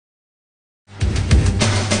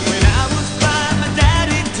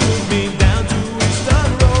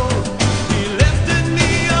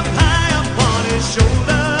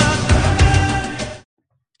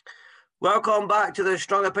Welcome back to the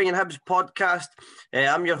Strong Opinion Hibs podcast.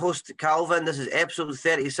 I'm your host, Calvin. This is episode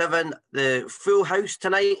 37, the full house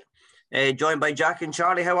tonight, joined by Jack and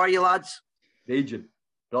Charlie. How are you, lads? Raging.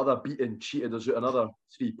 Brother beaten, cheated us out another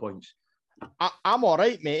 3 points. I'm all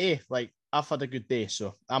right, mate. I've had a good day,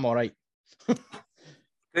 so I'm all right.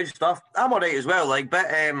 Good stuff. I'm all right as well. I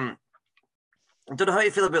don't know how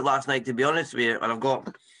you feel about last night, to be honest with you. And I've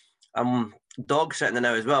got dog sitting there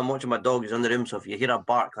now as well. I'm watching my dog. He's in the room, so if you hear a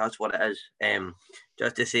bark, that's what it is.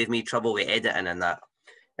 Just to save me trouble with editing and that.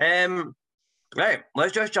 Right,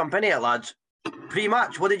 let's just jump into it, lads.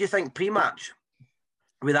 Pre-match, what did you think pre-match?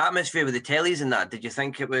 With the atmosphere, with the tellies and that, did you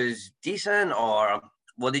think it was decent, or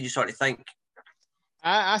what did you sort of think?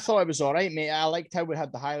 I thought it was all right, mate. I liked how we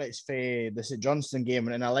had the highlights for the St Johnstone game,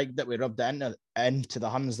 and I liked that we rubbed it into the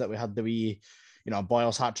Huns that we had the wee,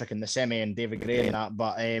 Boyle's hat-trick in the semi and David Gray and that.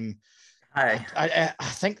 But I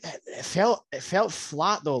think it felt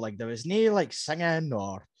flat though. Like there was no singing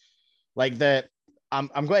or I'm going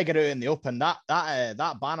to get out in the open.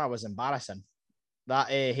 That banner was embarrassing. That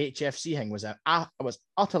HFC thing was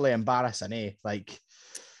utterly embarrassing.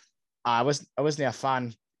 I wasn't a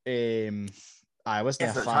fan. I wasn't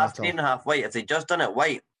a fan. If it's half green and half white, if they just done it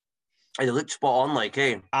white, it looked spot on,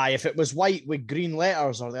 if it was white with green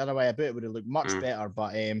letters or the other way about, it would have looked much better.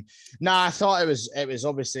 But I thought it was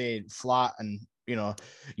obviously flat, and you know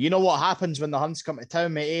what happens when the Huns come to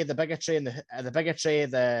town, mate. The bigotry and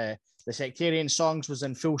the sectarian songs was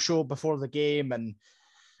in full show before the game, and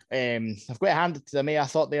I've got to hand it to them. I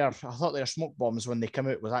thought their smoke bombs when they come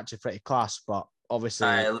out was actually pretty class, but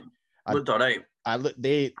obviously looked all right.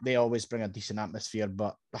 They always bring a decent atmosphere,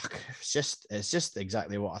 but it's just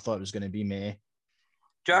exactly what I thought it was going to be, mate.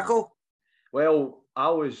 Jacko? Well, I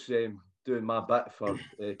was doing my bit for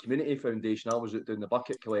the Community Foundation. I was doing the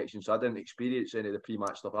bucket collection, so I didn't experience any of the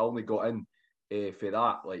pre-match stuff. I only got in for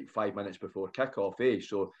that 5 minutes before kick-off.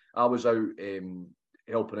 So I was out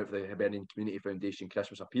helping out for the Hibernian Community Foundation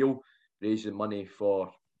Christmas Appeal, raising money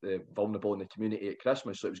for the vulnerable in the community at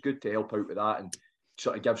Christmas. So it was good to help out with that and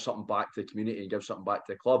sort of give something back to the community and give something back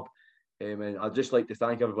to the club. And I'd just like to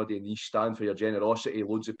thank everybody in the East Stand for your generosity.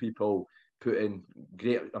 Loads of people put in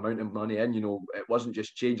great amount of money in. It wasn't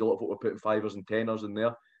just change. A lot of people were putting fivers and tenors in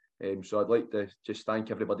there. So I'd like to just thank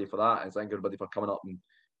everybody for that, and thank everybody for coming up and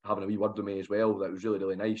having a wee word with me as well. That was really,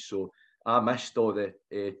 really nice. So I missed all the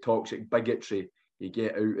toxic bigotry you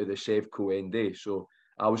get out of the Sevco ND. So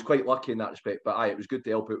I was quite lucky in that respect. But it was good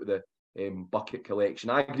to help out with the bucket collection.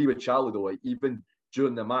 I agree with Charlie though. Even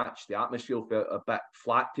during the match, the atmosphere felt a bit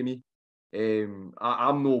flat to me.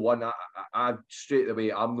 I'm no one. I straight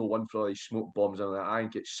away, I'm no one for smoke bombs, and I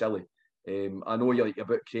think it's silly. I know you're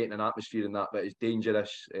about creating an atmosphere and that, but it's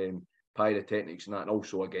dangerous. Pyrotechnics and that, and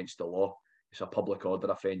also against the law. It's a public order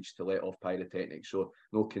offence to let off pyrotechnics, so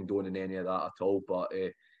no condoning any of that at all. But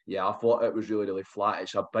I thought it was really, really flat.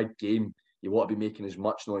 It's a big game. You want to be making as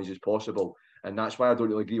much noise as possible, and that's why I don't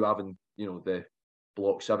really agree with having the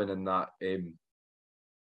block 7 in that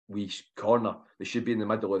wee corner. They should be in the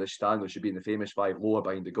middle of the stand. They should be in the famous 5 lower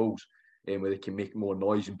behind the goals, where they can make more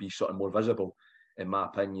noise and be sort of more visible, in my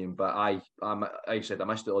opinion. But I said I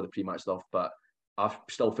missed all the pre-match stuff, but I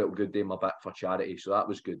still felt good doing my bit for charity, so that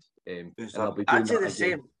was good. I'd say the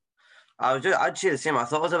same. I'd say the same. I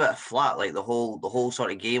thought it was a bit flat, the whole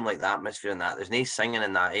sort of game, the atmosphere and that. There's no singing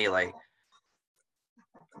in that,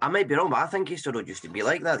 I might be wrong, but I think Easter Road used to be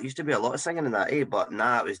like that. There used to be a lot of singing in that, But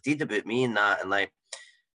nah, it was deed about me and that, and I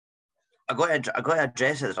got to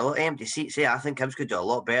address it. There's a lot of empty seats. I think Hibs could do a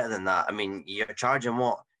lot better than that. I mean, you're charging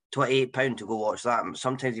 £28 to go watch that, and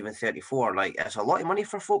sometimes even 34. It's a lot of money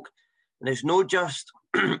for folk, and it's not just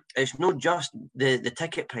the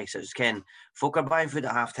ticket prices. Ken, folk are buying food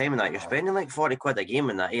at half time and that. You're spending £40 a game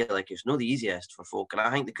in that. It's not the easiest for folk, and I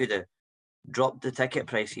think they could have dropped the ticket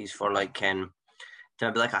prices for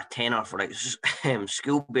to be a tenner for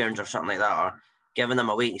school bairns or something like that, or giving them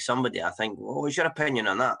away to somebody. I think. What was your opinion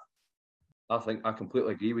on that? I think I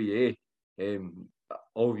completely agree with you.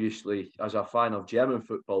 Obviously, as a fan of German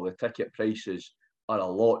football, the ticket prices are a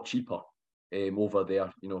lot cheaper over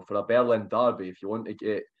there. For a Berlin derby, if you want to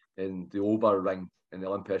get in the Oberring in the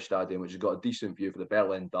Olympiastadion, which has got a decent view for the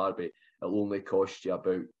Berlin derby, it'll only cost you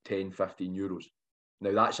about 10-15 euros.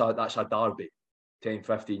 Now that's a derby,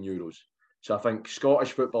 10-15 euros. So I think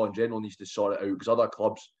Scottish football in general needs to sort it out, because other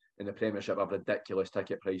clubs in the Premiership have ridiculous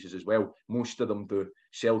ticket prices as well. Most of them do.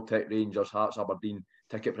 Celtic, Rangers, Hearts, Aberdeen,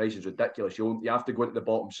 ticket prices ridiculous. You have to go into the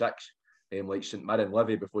bottom 6, like St Mirren,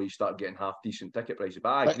 Livy, before you start getting half decent ticket prices. But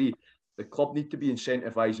I agree, the club need to be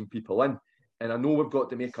incentivising people in, and I know we've got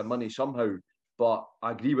to make our money somehow. But I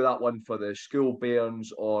agree with that one for the school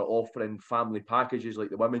bairns or offering family packages like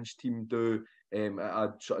the women's team do at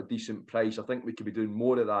a sort of decent price. I think we could be doing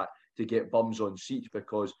more of that to get bums on seats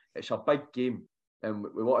because it's a big game and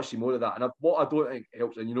we want to see more of that. And what I don't think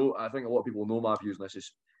helps, and I think a lot of people know my views on this,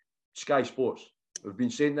 is Sky Sports. We've been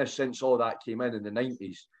saying this since all that came in the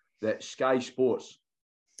 90s, that Sky Sports,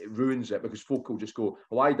 it ruins it because folk will just go,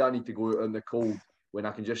 why do I need to go out in the cold when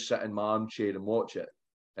I can just sit in my armchair and watch it?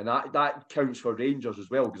 And that counts for Rangers as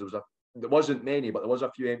well, because there wasn't many, but there was a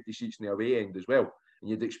few empty seats in the away end as well. And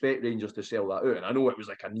you'd expect Rangers to sell that out. And I know it was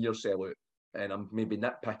like a near sellout, and I'm maybe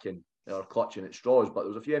nitpicking or clutching at straws, but there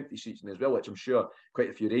was a few empty seats in there as well, which I'm sure quite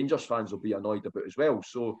a few Rangers fans will be annoyed about as well.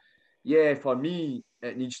 So, yeah, for me,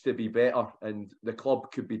 it needs to be better, and the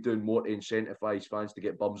club could be doing more to incentivise fans to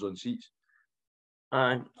get bums on seats.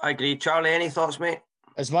 I agree. Charlie, any thoughts, mate?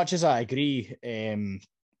 As much as I agree,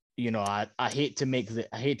 I hate to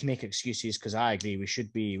make excuses because I agree we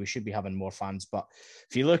should be having more fans. But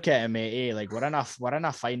if you look at it, mate, like we're in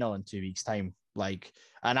a final in 2 weeks' time. Like,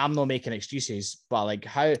 and I'm not making excuses, but like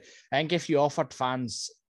I think if you offered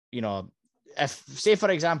fans, if say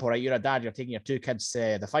for example, right, you're a dad, you're taking your 2 kids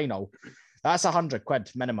to the final, that's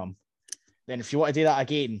 £100 minimum. Then if you want to do that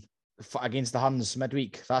again against the Huns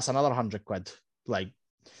midweek, that's another £100, like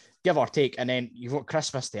give or take, and then you've got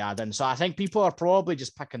Christmas to add in. So I think people are probably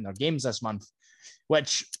just picking their games this month,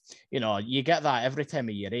 which you get that every time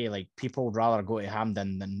of year. Like people would rather go to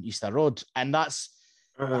Hampden than Easter Road, and that's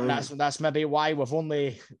maybe why we've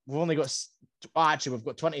only got. Well, actually, we've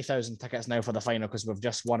got 20,000 tickets now for the final because we've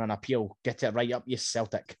just won an appeal. Get it right up, yes,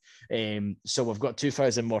 Celtic. So we've got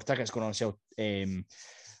 2,000 more tickets going on sale.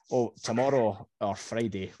 Tomorrow or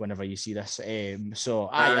Friday, whenever you see this. So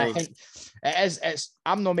I think it's.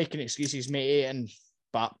 I'm not making excuses, mate.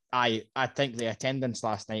 But I think the attendance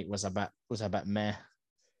last night was a bit meh.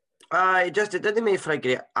 It didn't make for a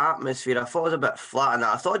great atmosphere. I thought it was a bit flat and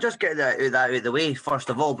that. I thought I'd just get that out of the way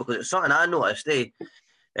first of all because it's something I noticed.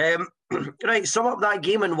 Right, sum up that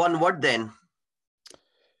game in one word then.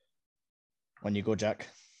 When you go, Jack.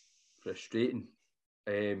 Frustrating.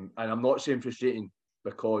 And I'm not saying frustrating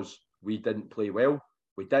because we didn't play well.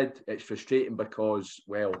 We did. It's frustrating because,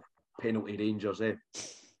 well, penalty Rangers, eh?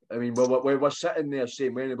 I mean, we're sitting there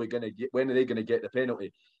saying, when are they going to get the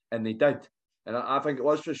penalty? And they did. And I think it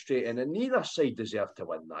was frustrating. And neither side deserved to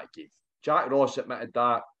win that game. Jack Ross admitted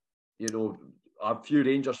that. A few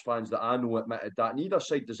Rangers fans that I know admitted that. Neither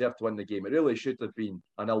side deserved to win the game. It really should have been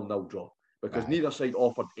a 0-0 draw because neither side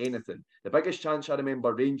offered anything. The biggest chance I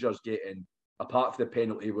remember Rangers getting, apart from the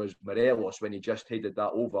penalty, was Morelos when he just headed that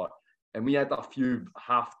over. And we had a few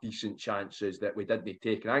half-decent chances that we didn't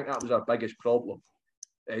take. And I think that was our biggest problem,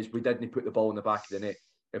 is we didn't put the ball in the back of the net.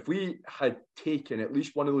 If we had taken at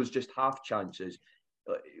least one of those just half chances,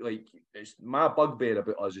 like it's my bugbear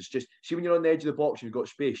about us, is just, see when you're on the edge of the box and you've got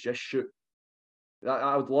space, just shoot.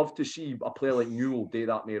 I would love to see a player like Newell do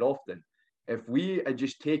that more often. If we had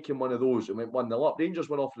just taken one of those and went 1-0 up, Rangers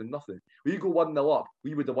were offering nothing. We go 1-0 up,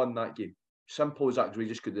 we would have won that game. Simple as that, because we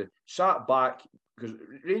just could have sat back, because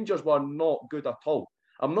Rangers were not good at all.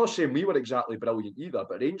 I'm not saying we were exactly brilliant either,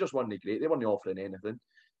 but Rangers weren't great. They weren't offering anything.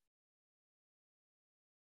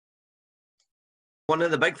 One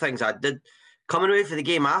of the big things I did, coming away for the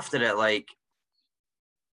game after it,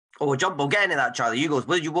 we'll get into that, Charlie. You go,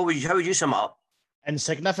 how would you sum it up? And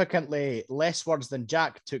significantly less words than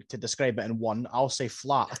Jack took to describe it in one. I'll say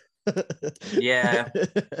flat. Yeah.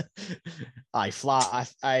 Aye,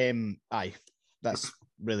 flat. Aye. That's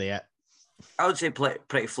really it. I would say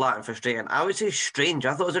pretty flat and frustrating. I would say strange.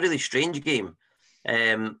 I thought it was a really strange game.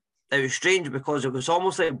 It was strange because it was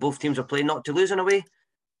almost like both teams were playing not to lose in a way.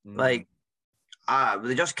 They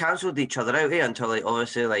just cancelled each other out until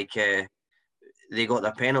obviously they got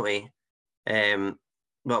their penalty.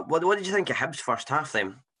 But what did you think of Hibs' first half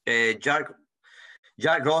then? Jack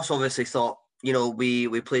Ross obviously thought,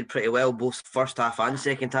 we played pretty well both first half and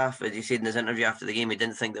second half. As he said in his interview after the game, he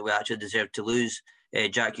didn't think that we actually deserved to lose.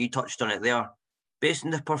 Jack, you touched on it there. Based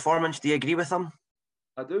on the performance, do you agree with him?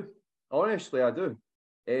 I do. Honestly, I do.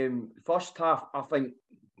 First half, I think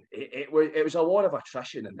it was a lot of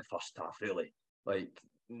attrition in the first half, really.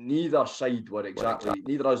 Neither side were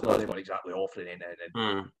neither us nor them were exactly offering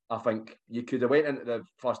anything. I think you could have went into the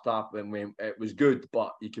first half and it was good,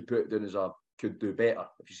 but you could put it down as could do better,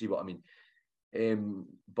 if you see what I mean.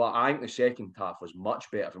 But I think the second half was much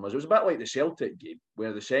better from us. It was a bit like the Celtic game,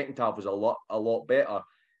 where the second half was a lot better,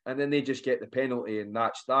 and then they just get the penalty, and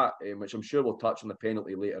that's that. Which I'm sure we'll touch on the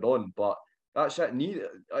penalty later on, but that's it.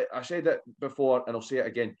 I said it before, and I'll say it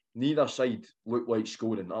again. Neither side looked like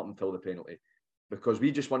scoring up until the penalty, because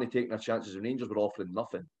we just want to take our chances, and Rangers were offering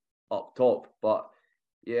nothing. up top. But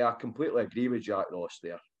yeah, I completely agree with Jack Ross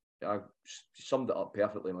there. I summed it up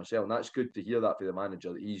perfectly myself, and that's good to hear that for the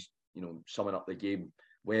manager, that he's, you know, summing up the game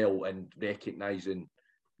well and recognising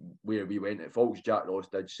where we went at faults. Jack Ross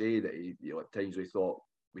did say that he, you know, at times we thought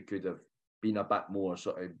we could have been a bit more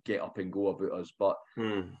sort of get up and go about us, but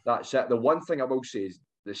that's it. The one thing I will say is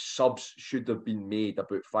the subs should have been made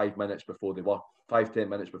about 5 minutes before they were, 5-10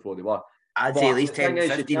 minutes before they were. I'd say at least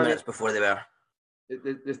 10-15 minutes before they were.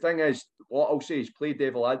 The thing is, what I'll say is play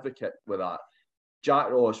devil advocate with that.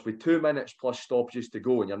 Jack Ross, with 2 minutes plus stoppages to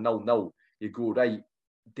go and you're 0-0, you go, right,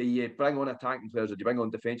 do you bring on attacking players or do you bring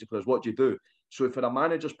on defensive players? What do you do? So for a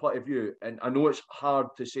manager's point of view, and I know it's hard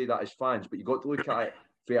to say that as fans, but you've got to look at it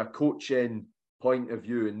from a coaching point of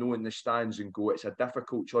view and knowing the stands and go, it's a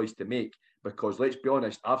difficult choice to make, because let's be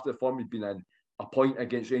honest, after the form we've been in, a point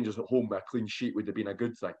against Rangers at home with a clean sheet would have been a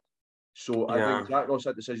good thing. So I think Jack Ross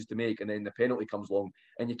had decisions to make, and then the penalty comes along,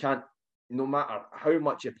 and you can't, no matter how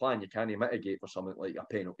much you plan, you can't mitigate for something like a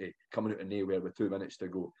penalty coming out of nowhere with 2 minutes to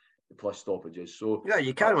go, plus stoppages. So yeah,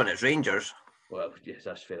 you can when it's Rangers. Well, yes,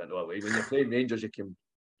 that's fair enough. When you're playing Rangers, you can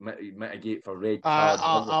mitigate for red cards.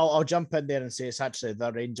 I'll jump in there and say it's actually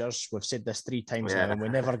the Rangers. We've said this 3 times now, and we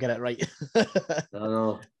never get it right. I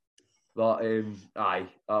know, but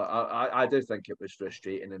I do think it was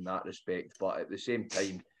frustrating in that respect. But at the same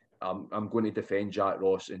time, I'm going to defend Jack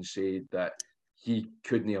Ross and say that he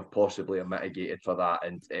couldn't have possibly have mitigated for that,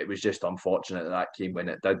 and it was just unfortunate that came when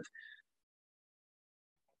it did.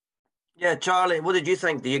 Yeah, Charlie, what did you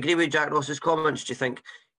think? Do you agree with Jack Ross's comments? Do you think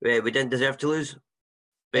we didn't deserve to lose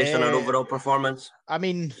based on our overall performance? I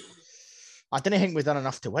mean, I didn't think we done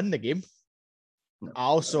enough to win the game. No, I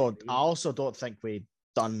also don't think we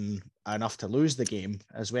done enough to lose the game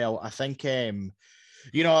as well. I think, you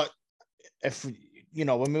know, if you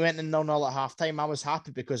know, when we went in 0-0 at half time, I was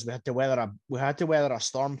happy because we had to weather a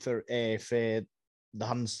storm for the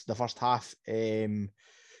Huns the first half.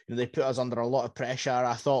 They put us under a lot of pressure.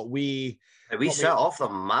 I thought we set off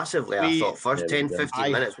them massively. I thought first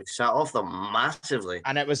 10-15 minutes we set off them massively,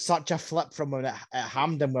 and it was such a flip from when at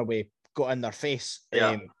Hampden where we got in their face.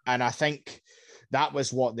 And I think that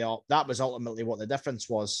was ultimately what the difference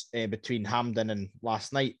was between Hampden and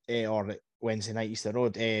last night or Wednesday night Easter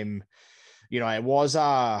Road. You know, it was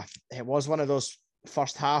one of those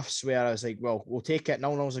first halves where I was like, well, we'll take it.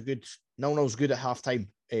 0-0's good at half time.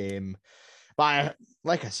 But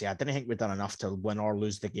like I say, I didn't think we'd done enough to win or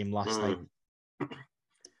lose the game last night.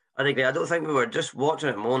 I agree. I don't think we were, just watching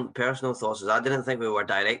it. My own personal thoughts is I didn't think we were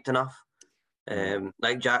direct enough.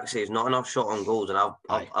 Like Jack says, not enough shot on goals, and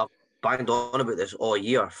I've banged on about this all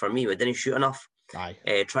year. For me, we didn't shoot enough. Try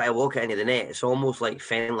to walk it into the net. It's almost like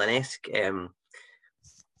Fenlon-esque.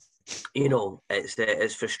 You know,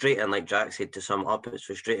 it's frustrating. Like Jack said, to sum up, it's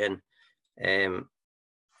frustrating.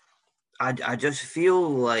 I just feel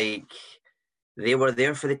like they were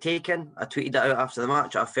there for the taking. I tweeted that out after the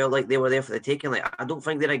match. I felt like they were there for the taking. Like, I don't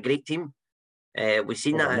think they're a great team. We've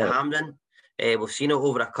seen that at Hampden. We've seen it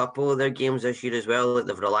over a couple of their games this year as well. Like,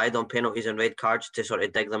 they've relied on penalties and red cards to sort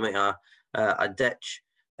of dig them out a ditch,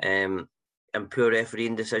 and poor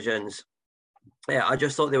refereeing decisions. I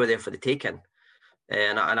just thought they were there for the taking.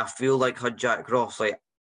 And I feel like had Jack Ross, like,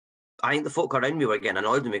 I think the folk around me were getting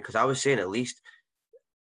annoyed with me because I was saying at least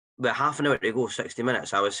with half an hour to go, 60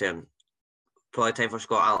 minutes, I was saying probably time for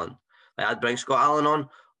Scott Allen. Like, I'd bring Scott Allen on,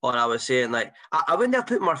 or I was saying, like, I wouldn't have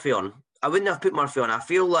put Murphy on. I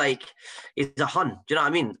feel like he's a Hun. Do you know what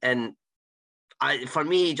I mean? And for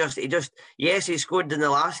me, he just yes, he scored in the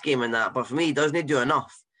last game and that, but for me, he doesn't do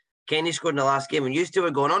enough. Kenny scored in the last game, and you two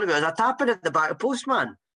were going on about it. I was tapping at the back of the post,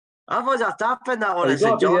 man. I was tapping that one at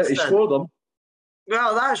St Johnstone. He scored them.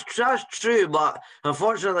 Well, that's true, but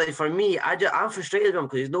unfortunately for me, I'm frustrated with him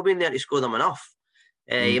because he's not been there to score them enough.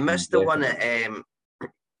 He missed the one at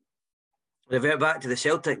revert back to the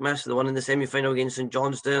Celtic, missed the one in the semi-final against St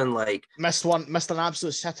Johnstone. Like, missed an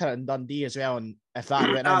absolute sitter in Dundee as well. And if that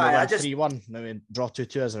went in, we won 3-1. Now we draw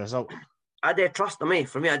 2-2 as a result. I did trust him.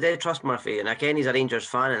 For me, I did trust Murphy, and I ken he's a Rangers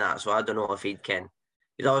fan and that, so I don't know if he'd ken.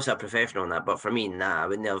 He's obviously a professional in that, but for me, nah, I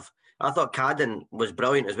wouldn't have. I thought Cadden was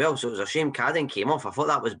brilliant as well, so it was a shame Cadden came off. I thought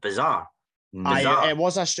that was bizarre. It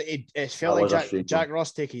was it felt like Jack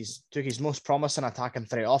Ross took his most promising attacking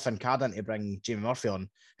threat off and Cadden to bring Jamie Murphy on,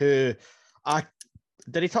 who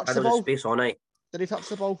did he touch the ball? Space all night. Did he touch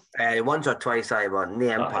the ball? Once or twice, but no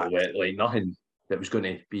impact. Like nothing that was going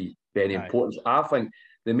to be very important. I think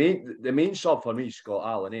the main sub for me is Scott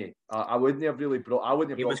Allen. I wouldn't have really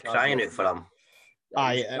brought. He was crying out for him.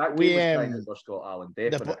 That game was kind for Scott Allen,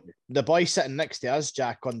 definitely. The boy sitting next to us,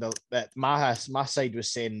 Jack, on my side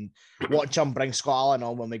was saying, watch him bring Scott Allen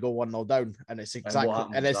on when we go 1-0 down. And it's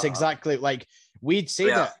exactly like we'd say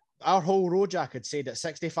that our whole row, Jack, had said at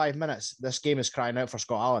 65 minutes, this game is crying out for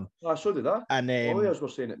Scott Allen. Oh, so did I. And others were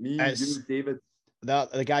saying it. Me, you, David.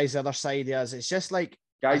 The guys the other side is. It's just like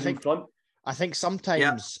guys in front. I think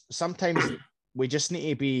sometimes we just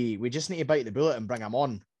need to bite the bullet and bring him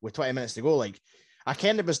on with 20 minutes to go. Like, I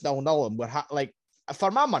kind of was 0-0 and we're like,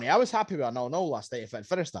 for my money, I was happy with a 0-0 last night if it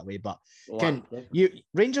finished that way. But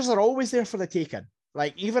Rangers are always there for the taking.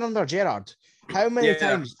 Like, even under Gerrard, how many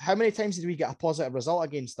times did we get a positive result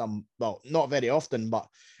against them? Well, not very often, but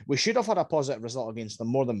we should have had a positive result against them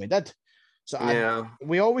more than we did. So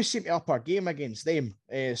we always seem to up our game against them.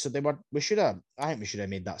 I think we should have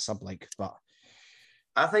made that sub, like, but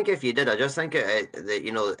I think if you did, I just think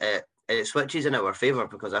it switches in our favour,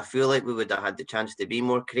 because I feel like we would have had the chance to be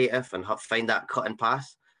more creative and find that cut and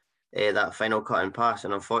pass, that final cut and pass.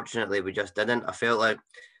 And unfortunately, we just didn't. I felt like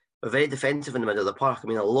we're very defensive in the middle of the park. I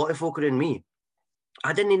mean, a lot of folk are in me.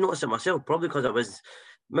 I didn't even notice it myself, probably because I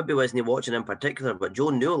wasn't watching in particular, but Joe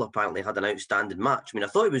Newell apparently had an outstanding match. I mean, I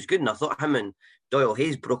thought he was good, and I thought him and Doyle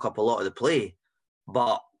Hayes broke up a lot of the play,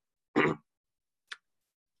 but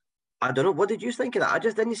I don't know. What did you think of that? I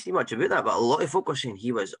just didn't see much about that, but a lot of folk were saying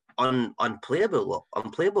he was unplayable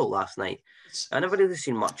last night. I never really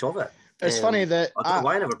seen much of it. It's funny that I don't know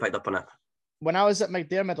why I never picked up on it. When I was at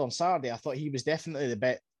McDermott on Saturday, I thought he was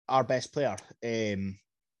definitely our best player, and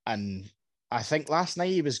I think last night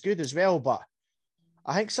he was good as well. But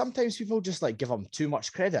I think sometimes people just like give him too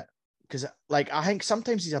much credit, because like I think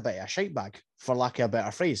sometimes he's a bit of a shite bag, for lack of a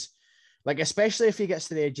better phrase. Like, especially if he gets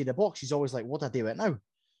to the edge of the box, he's always like, "What do I do it now?"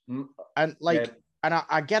 And like, and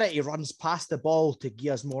I get it. He runs past the ball to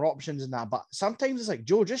give us more options and that, but sometimes it's like,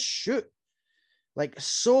 Joe, just shoot. Like,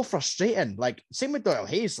 so frustrating. Like, same with Doyle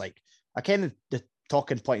Hayes. Like, I kind of the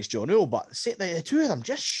talking points Joe Newell, but the two of them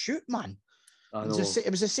just shoot, man.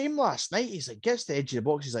 It was the same last night. He's like, gets to the edge of the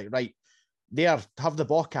box. He's like, right there, have the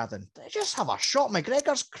ball, Captain. They just have a shot.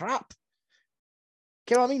 McGregor's crap.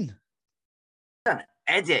 You know what I mean?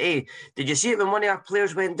 Eddie, did you see it when one of our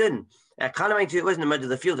players went down? I can't mind who it was in the middle of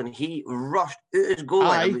the field, and he rushed out his goal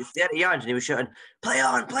line about 30 yards, and he was shouting, play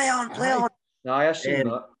on, play on, play on. No, I seen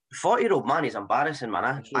that. 40-year-old man, he's embarrassing,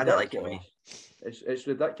 man. I don't like it, mate. It's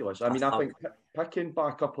ridiculous. I mean, I think picking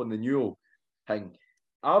back up on the Newell thing,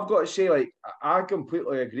 I've got to say, like, I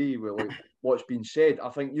completely agree with like what's been said. I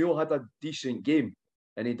think Newell had a decent game,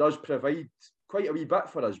 and he does provide quite a wee bit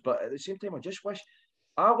for us. But at the same time,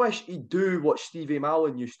 I wish he'd do what Stevie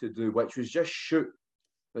Mallon used to do, which was just shoot.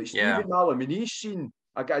 Like Stevie Mallon, I mean, he's seen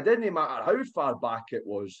it didn't matter how far back it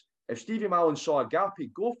was. If Stevie Mallon saw a gap,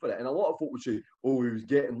 he'd go for it. And a lot of folk would say, oh, he was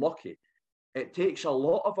getting lucky. It takes a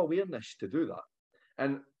lot of awareness to do that.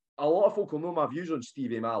 And a lot of folk will know my views on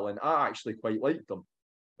Stevie Mallon. I actually quite liked him.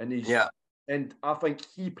 And I think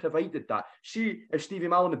he provided that. See, if Stevie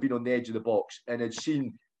Mallon had been on the edge of the box and had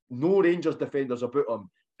seen no Rangers defenders about him,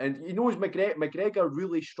 and he knows McGregor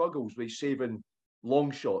really struggles with saving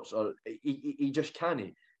long shots, or he just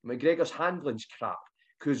can't. McGregor's handling's crap,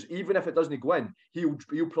 because even if it doesn't go in, he'll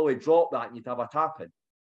probably drop that and you'd have a tap in.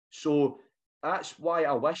 So that's why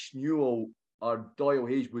I wish Newell or Doyle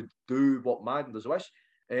Hayes would do what Madden does. I wish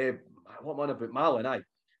what man about Mallon?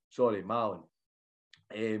 Sorry, Mallon.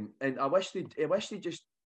 And I wish they just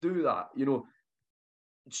do that. You know,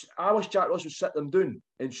 I wish Jack Ross would sit them down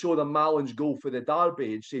and show them Mallon's goal for the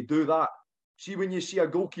derby and say, do that. See, when you see a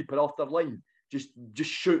goalkeeper off their line, just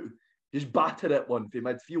shoot, just batter at one from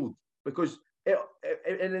midfield. Because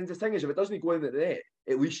and the thing is, if it doesn't go in at the net,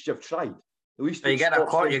 at least you've tried. At least you're getting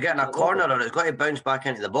a corner, or it's got to bounce back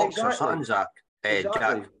into the box or something, Zach.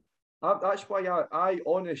 Exactly. Jack. That's why I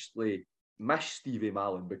honestly miss Stevie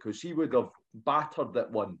Mallon, because he would have battered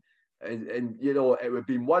that one, and you know, it would have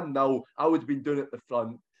been 1-0. I would have been doing it at the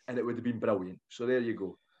front, and it would have been brilliant. So there you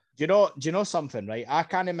go. Do you know something, right? I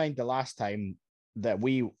can't mind the last time that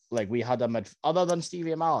we had a mid, other than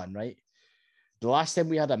Stevie Mallon, right? The last time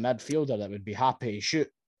we had a midfielder that would be happy to shoot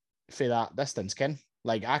for that distance, Ken.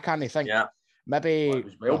 Like, I can't think. Yeah. Maybe it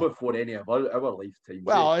was before any of our lifetime.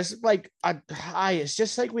 Well, it's like it's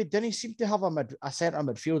just like we didn't seem to have a centre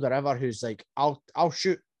midfielder ever who's like, I'll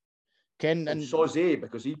shoot. Ken and Sauzé,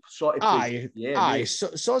 because he sort of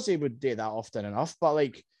Sauzé would do that often enough, but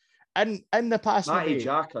like in the past, Matty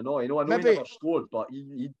Jack, I know he never scored, but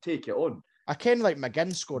he'd take it on. I kind of like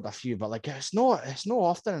McGinn scored a few, but like it's not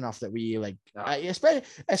often enough that we like,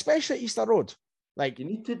 especially at Easter Road. Like, you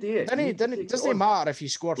need to do it. It doesn't matter if you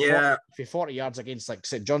scored 40 yards against like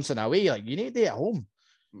St Johnstone away. Like, you need to do it at home.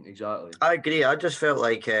 Exactly. I agree. I just felt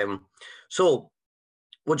like so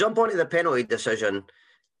we'll jump onto the penalty decision.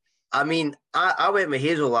 I mean, I went with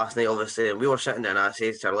Hazel last night, obviously, and we were sitting there and I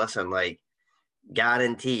said to her, listen, like,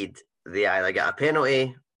 guaranteed they either get a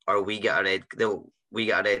penalty or we get a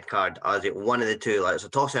red card. I was like, one of the two, like it's a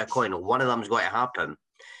toss of a coin, one of them's going to happen.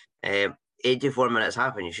 84 minutes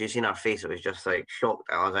happened. You should have seen her face, it was just like shocked.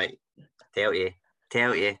 I was like, tell you.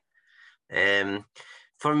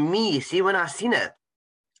 For me, see, when I seen it,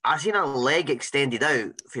 I seen a leg extended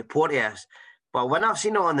out for Porteous, but when I've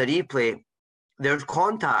seen it on the replay, there's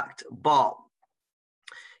contact, but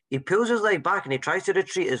he pulls his leg back and he tries to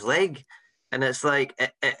retreat his leg, and it's like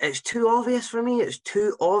it's too obvious for me. It's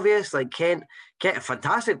too obvious. Like Kent, a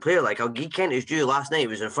fantastic player. Like I'll give Kent his due. Last night he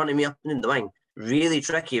was in front of me up in the wing, really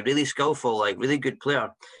tricky, really skillful, like really good player. I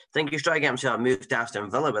think he's trying to get himself a move to Aston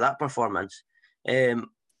Villa with that performance.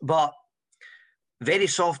 But very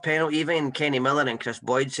soft penalty. Even Kenny Miller and Chris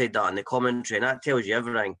Boyd said that in the commentary, and that tells you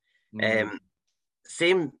everything.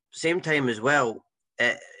 Same time as well.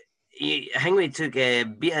 Hingway took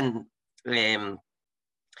beating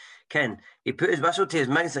Ken. He put his whistle to his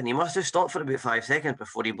mouth and he must have stopped for about 5 seconds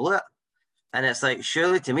before he blew it. And it's like,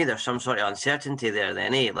 surely to me, there's some sort of uncertainty there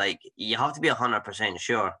then, eh? Like, you have to be 100%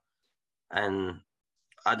 sure. And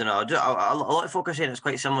I don't know. A lot of folk are saying it's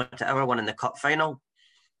quite similar to everyone in the cup final.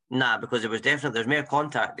 Nah, because there's more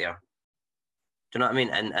contact there. Do you know what I mean?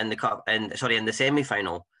 In the cup, in the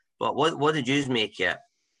semi-final. But what did you make it?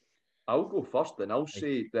 I'll go first, and I'll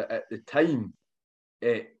say that at the time,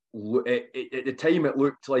 at the time it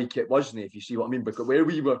looked like it wasn't. If you see what I mean, because where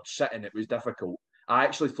we were sitting, it was difficult. I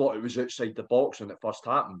actually thought it was outside the box when it first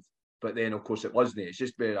happened, but then of course it wasn't. It's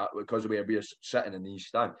just because of where we were sitting in the East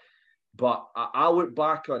Stand. But I look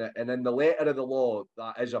back on it, and in the letter of the law,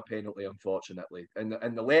 that is a penalty, unfortunately. And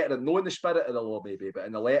in the letter, not in the spirit of the law, maybe, but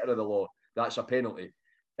in the letter of the law, that's a penalty.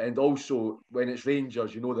 And also, when it's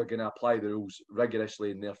Rangers, you know they're going to apply the rules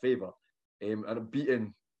rigorously in their favour. And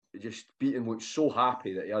Beaton looked so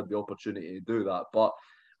happy that he had the opportunity to do that. But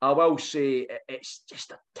I will say it's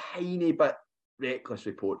just a tiny bit reckless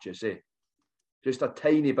with Porteous, eh? Just a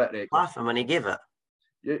tiny bit reckless. Laughing when he gave it.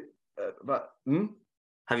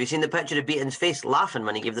 Have you seen the picture of Beaton's face laughing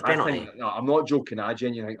when he gave the penalty? No, I'm not joking. I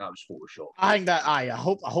genuinely think that was Photoshop. I think that. I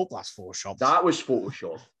hope that's Photoshop. That was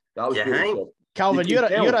Photoshop. Photoshop. Calvin,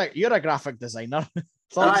 you're a graphic designer.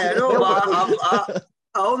 I know, but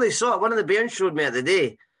I only saw it. One of the bairns showed me the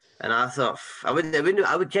day, and I thought I wouldn't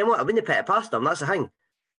put it past him. That's the thing.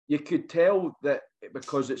 You could tell that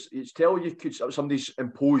because somebody's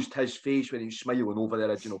imposed his face when he's smiling over the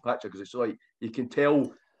original picture, because it's like you can tell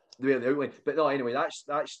the way the outline. But no, anyway,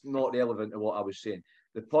 that's not relevant to what I was saying.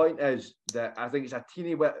 The point is that I think it's a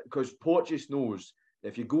teeny bit, because Porteous knows that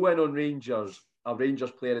if you go in on a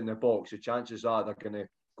Rangers player in the box, the chances are they're going to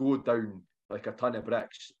go down like a ton of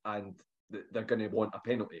bricks and they're going to want a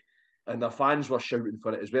penalty. And the fans were shouting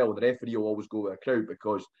for it as well. The referee will always go with a crowd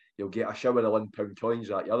because you'll get a shower of £1 coins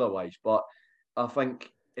at you otherwise. But I think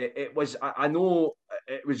it was, I know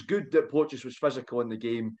it was good that Porteous was physical in the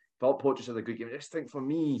game. Felt Porteous had a good game. I just think for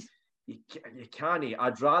me, you can't.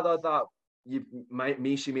 I'd rather that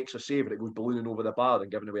Macy makes a save and it goes ballooning over the bar than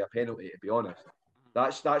giving away a penalty, to be honest.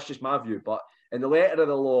 That's just my view. But in the letter of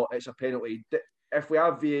the law, it's a penalty. If we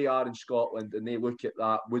have VAR in Scotland and they look at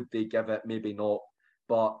that, would they give it? Maybe not.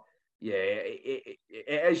 But yeah, it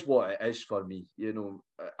is what it is for me. You know,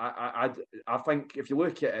 I think if you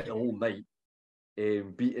look at it the whole night,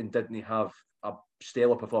 Beaton didn't have a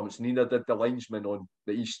stellar performance. Neither did the linesman on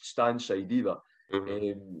the East Stand side either.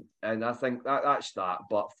 Mm-hmm. And I think that's that.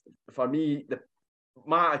 But for me,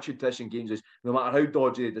 my attitude to this in games is no matter how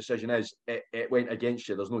dodgy the decision is, it went against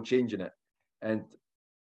you. There's no changing it. And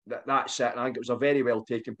that's it. And I think it was a very well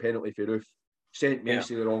taken penalty for Roof. Sent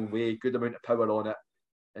Macy the wrong way, good amount of power on it.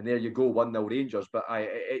 And there you go, 1-0 Rangers. But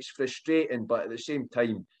it's frustrating, but at the same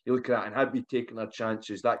time, you look at that and had we taken our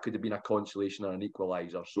chances, that could have been a consolation or an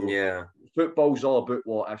equaliser. So football's all about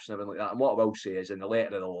what ifs and everything like that. And what I will say is in the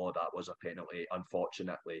letter of the law, that was a penalty,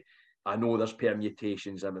 unfortunately. I know there's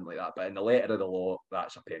permutations and everything like that, but in the letter of the law,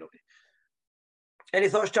 that's a penalty. Any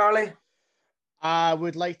thoughts, Charlie? I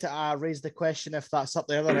would like to raise the question, if that's up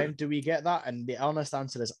the other end, do we get that? And the honest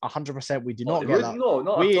answer is 100% we do not get that. No,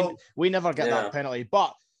 not at all. We never get that penalty.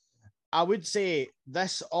 But I would say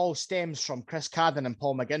this all stems from Chris Cadden and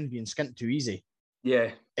Paul McGinn being skint too easy. Yeah.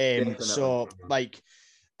 So, like,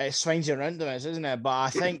 it swings you around this, isn't it? But I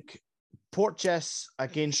think Porteous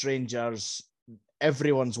against Rangers,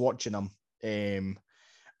 everyone's watching him. And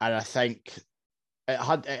I think it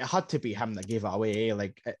had to be him that gave it away. Eh?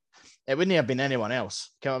 Like, it wouldn't have been anyone else.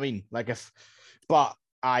 You know what I mean? Like, but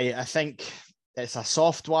I think it's a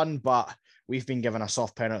soft one, but we've been given a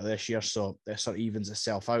soft penalty this year, so it sort of evens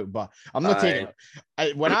itself out. But I'm not taking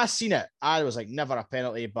it. When I seen it, I was like, never a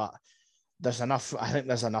penalty, but there's enough. I think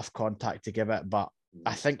there's enough contact to give it. But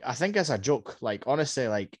I think it's a joke. Like, honestly,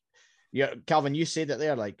 like, yeah, Calvin, you said it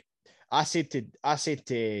there. Like, I said to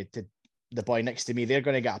the boy next to me, they're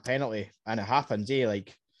going to get a penalty, and it happens.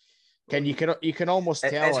 Like, you can almost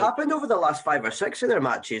tell. It's happened over the last 5 or 6 of their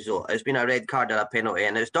matches, though. It's been a red card and a penalty,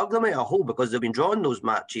 and it's dug them out a hole because they've been drawing those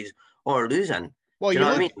matches or losing. Well,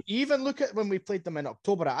 you even look at when we played them in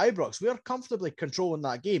October at Ibrox, we were comfortably controlling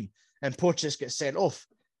that game, and Porteous gets sent off.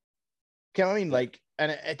 You know what I mean? Like,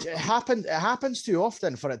 and it happens too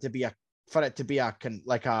often for it to be a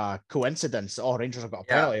coincidence. Oh, Rangers have got a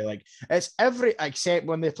penalty. Like, it's except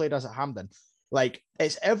when they played us at Hampden. Like,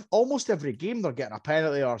 it's almost every game they're getting a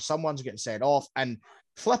penalty or someone's getting sent off, and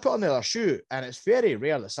flip it on the other shoe. And it's very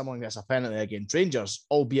rare that someone gets a penalty against Rangers,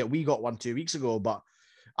 albeit we got one 2 weeks ago. But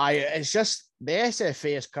it's just the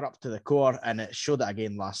SFA is corrupt to the core, and it showed it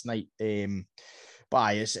again last night. But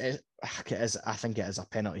I think it is a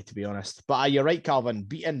penalty, to be honest. But you're right, Calvin.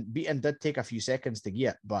 Beaton did take a few seconds to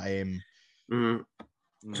get, but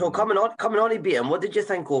So coming on to Beaton, what did you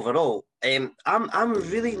think overall? I'm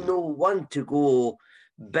really no one to go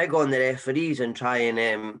big on the referees and try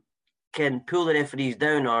and can pull the referees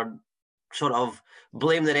down or sort of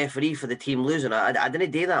blame the referee for the team losing. I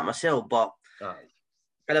didn't do that myself, but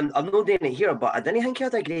and I'm not doing it here. But I didn't think he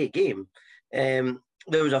had a great game.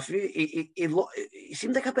 There was a few. He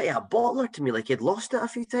seemed like a bit of a bottler to me. Like he'd lost it a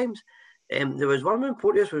few times. There was one when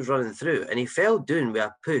Porteous was running through and he fell down with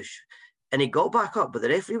a push. And he got back up, but the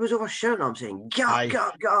referee was over shouting him, saying, get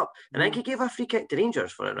up. And I think he gave a free kick to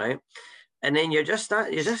Rangers for it, right? And then you're just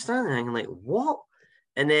standing there and like, what?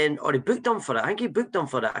 And then, or he booked him for it. I think he booked him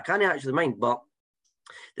for it. I can't actually mind, but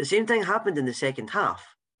the same thing happened in the second half.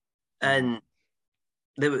 And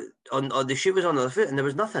the shoe was on the other foot and there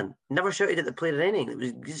was nothing. Never shouted at the player or anything. It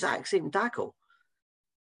was the exact same tackle.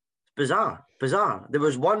 It's bizarre. There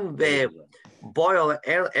was one Boyle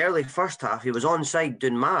early first half. He was onside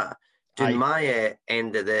doing my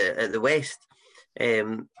end of the west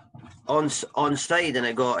onside, and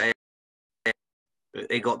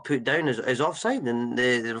it got put down as offside,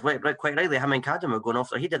 and quite rightly him and Cadden were going off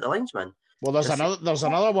their head at the linesman. Well, there's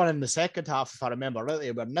another one in the second half, if I remember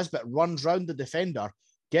rightly, where Nisbet runs round the defender,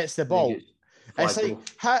 gets the ball. It's like,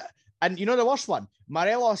 and you know the worst one,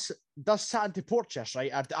 Morelos does sit into Porteous,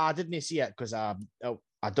 right? I didn't see it because I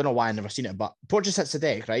don't know why I never seen it, but Porteous hits the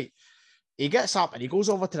deck, right? He gets up and he goes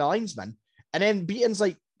over to the linesman, and then Beaton's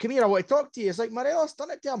like, come here, I want to talk to you. It's like, Morelos done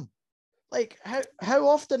it to him. Like, how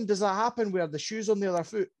often does that happen where the shoe's on the other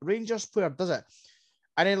foot? Rangers player does it.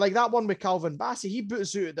 And then like that one with Calvin Bassey, he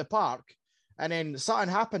boots out at the park, and then something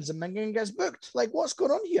happens and Mingen gets booked. Like, what's going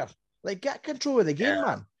on here? Like, get control of the game,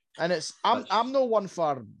 man. And I'm no one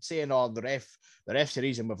for saying, oh, the ref's the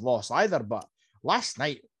reason we've lost either, but last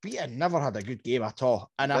night, Beaton never had a good game at all.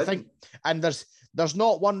 And I think, and there's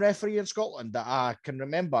not one referee in Scotland that I can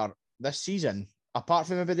remember this season, apart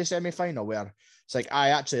from maybe the semi-final, where it's like,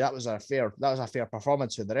 that was a fair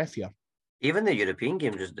performance for the ref here. Even the European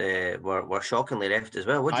games were shockingly refed as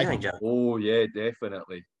well. What do you think, Jack? Oh yeah,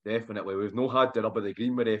 definitely. We've not had the rub of the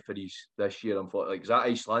green with referees this year. Unfortunately, like that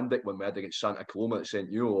Icelandic one we had against Santa Coloma that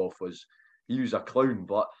sent you off he was a clown.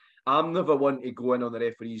 But I'm never one to go in on the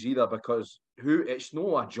referees either, because it's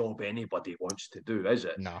not a job anybody wants to do, is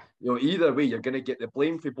it? No. You know, either way, you're going to get the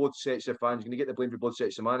blame for both sets of fans. You're going to get the blame for both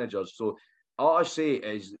sets of managers. So all I say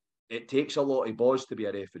is it takes a lot of balls to be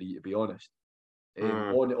a referee, to be honest.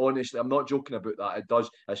 Honestly, I'm not joking about that. It does,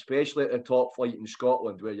 especially at the top flight in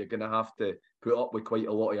Scotland, where you're going to have to put up with quite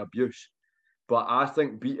a lot of abuse. But I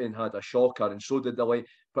think Beaton had a shocker, and so did the line.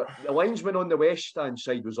 But the linesman on the West Stand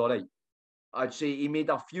side was all right. I'd say he made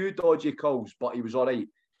a few dodgy calls, but he was all right.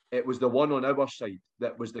 It was the one on our side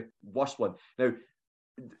that was the worst one. Now,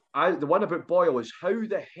 the one about Boyle is, how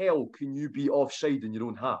the hell can you be offside in your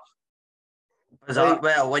own half?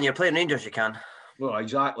 Well, when you're playing Rangers, you can. Well,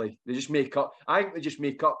 exactly. They just make up. I think they just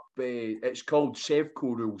make up. It's called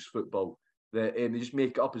Sevco rules football. They just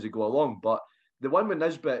make it up as they go along. But the one when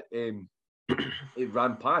Nisbet it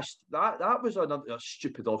ran past, that was a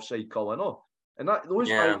stupid offside call, I know. And like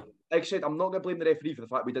I said, I'm not going to blame the referee for the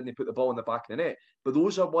fact we didn't put the ball in the back of the net. But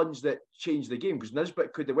those are ones that changed the game, because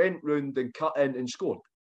Nisbet could have went round and cut in and scored.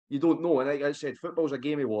 You don't know. And like I said, football's a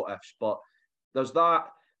game of what ifs. But there's that.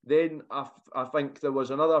 Then I think there was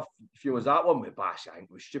another few ones. That one with Bassey, I think,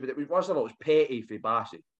 was stupid. It was, first of all, it was petty for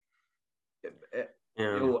Bassey.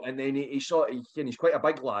 You know, and then he's quite a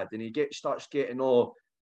big lad, and he starts getting all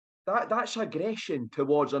that's aggression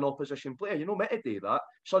towards an opposition player. You're not meant to do that.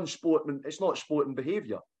 It's not sporting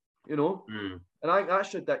behaviour, you know. And I think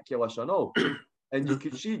that's ridiculous, I know. And you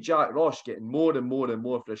could see Jack Ross getting more and more and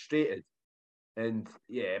more frustrated. And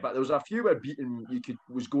yeah, but there was a few where beating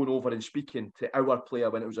was going over and speaking to our player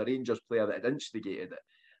when it was a Rangers player that had instigated it.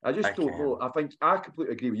 I just don't know. I think I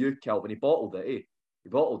completely agree with you, Calvin. He bottled it, He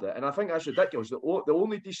bottled it. And I think that's ridiculous. The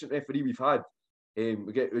only decent referee we've had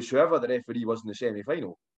was whoever the referee was in the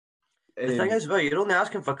semi-final. The thing is, well, you're only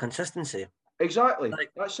asking for consistency. Exactly.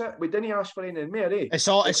 That's it. We didn't ask for anything more,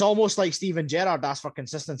 It's almost like Steven Gerrard asked for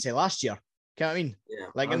consistency last year. You know what I mean? Yeah.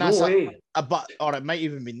 Like, and that's or it might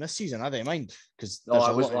even be this season. I don't mind because no,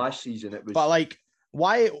 it was last season. It was. But like,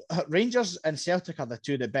 why Rangers and Celtic are the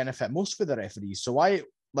two that benefit most for the referees? So why,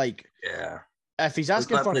 like, if he's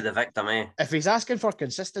asking for the victim, if he's asking for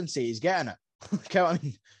consistency, he's getting it. You know what I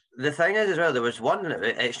mean? The thing is, as well, there was one.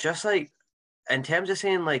 It's just like, in terms of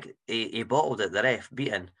saying like he bottled it, the ref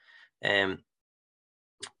beating. There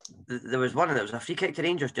was one, and it was a free kick to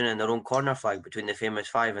Rangers doing in their own corner flag between the famous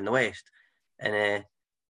five and the West. And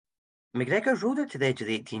McGregor's rolled it to the edge of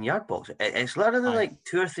the 18-yard box. It's literally like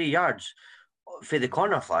 2 or 3 yards for the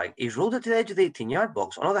corner flag. He's rolled it to the edge of the 18-yard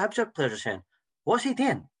box. And all the Hibs players are saying, "What's he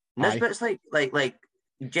doing?" Nisbet's like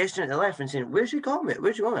gesturing to the left and saying, "Where's he going with?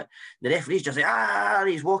 Where's he going with?" The referee's just like,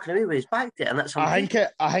 he's walking away with his back to it. And that's I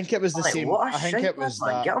think it was the same. I think it was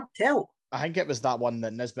that. Get him tilt. I think it was that one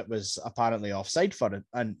that Nisbet was apparently offside for it.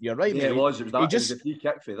 And you're right, yeah, mate. It was a free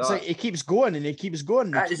kick for that. It's like he keeps going and he keeps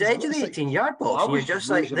going. It's the edge of the 18-yard box. And you're just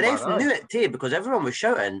like, the ref knew it too because everyone was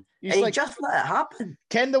shouting. And he just let it happen.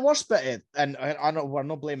 Ken, the worst bit, and I know we're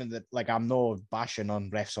not blaming that, like, I'm no bashing on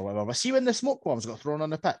refs or whatever, but see when the smoke bombs got thrown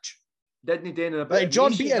on the pitch? Didn't he do in a bit? Like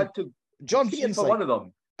John Beaton's for one of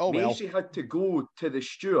them. Oh, well. Macy had to go to the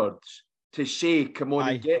stewards to say, "Come on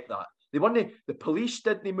and get that." They weren't. The police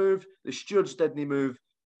didn't move. The stewards didn't move.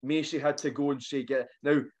 Macy had to go and say, "Get it."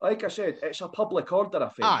 Now." Like I said, it's a public order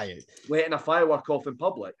offence. Letting a firework off in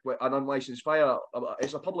public, an unlicensed fire,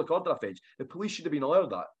 it's a public order offence. The police should have been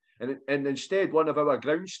allowed that, and instead, one of our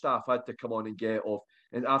ground staff had to come on and get it off,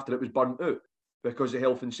 and after it was burnt out because of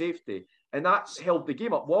health and safety, and that's held the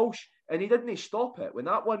game up. Walsh, and he didn't stop it when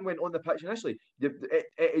that one went on the pitch initially. It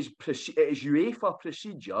is UEFA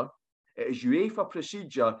procedure. It is UEFA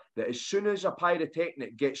procedure that as soon as a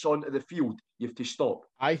pyrotechnic gets onto the field, you have to stop.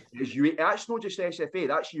 That's not just SFA,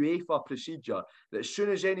 that's UEFA procedure. That as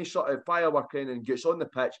soon as any sort of firework and gets on the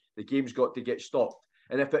pitch, the game's got to get stopped.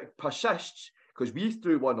 And if it persists, because we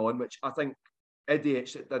threw one on, which I think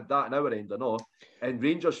idiots that did that on our end, I know, and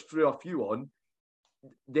Rangers threw a few on,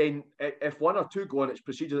 then if one or two go on, it's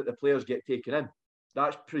procedure that the players get taken in.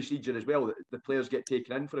 That's procedure as well, that the players get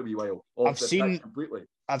taken in for a wee while. I've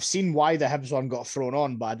seen why the Hibs one got thrown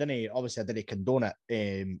on, but I didn't condone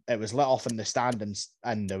it. It was lit off in the stand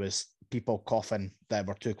and there was people coughing that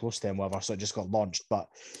were too close to him, whatever, so it just got launched. But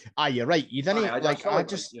you're right. You didn't you're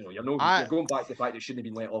going back to the fact it shouldn't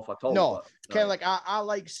have been let off at all. No, kind of like I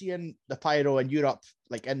like seeing the pyro in Europe,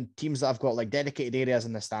 like in teams that have got like dedicated areas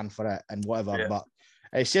in the stand for it and whatever. Yeah. But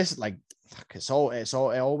it's just like it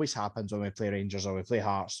always happens when we play Rangers or we play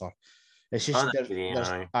Hearts or. It's just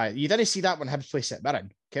you didn't see that when Hibs play St Mirren.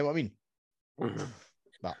 Okay, what I mean?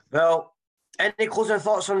 Mm-hmm. Well, any closing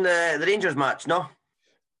thoughts on the Rangers match? No.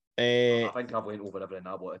 I think I've went over everything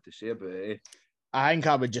I wanted to say about it. I think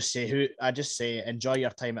I would just say enjoy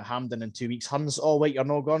your time at Hampden in 2 weeks. Huns, all right, you're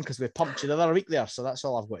not gone because we pumped you the other week there. So that's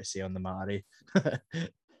all I've got to say on the matter.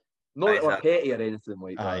 Not that we're petty or anything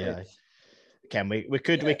like that. Ken, we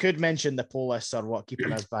could mention the police or what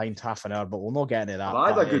keeping us behind half an hour, but we'll not get into that.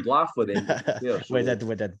 I had a good laugh with them. We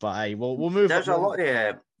did, but we'll move. There's a lot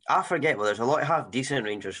of I forget. Well, there's a lot of half decent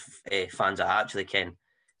Rangers fans that I actually ken.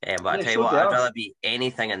 But I tell you what, I'd rather be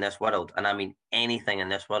anything in this world, and I mean anything in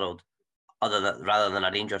this world, rather than a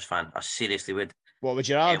Rangers fan. I seriously would. What would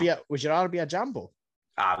you rather be? Would you rather be a Jambo?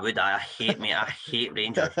 I would. I hate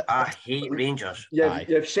Rangers. I hate Rangers.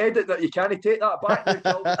 You've said it that you can't take that back.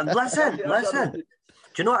 And listen. Do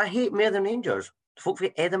you know what I hate more than Rangers? The folk from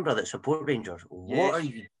Edinburgh that support Rangers. What are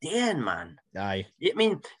you doing, man? Aye. I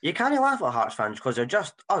mean, you can't laugh at Hearts fans because they're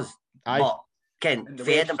just us. Aye. But Ken,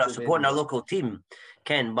 for Edinburgh supporting our local team,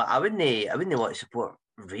 Ken. But I wouldn't want to support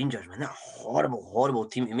Rangers, man. They're a horrible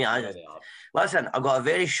team to me. Listen, I've got a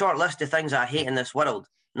very short list of things I hate in this world.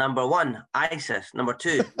 Number 1, ISIS. Number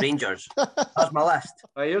 2, Rangers. That's my list.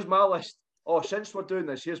 Here's my list. Oh, since we're doing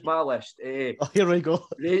this, here's my list. Here we go.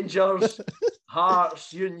 Rangers,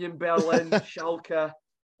 Hearts, Union Berlin, Schalke.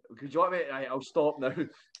 Could you want me? I'll stop now.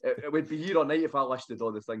 It would be here all night if I listed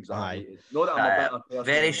all the things I hated. Not that I'm a better person.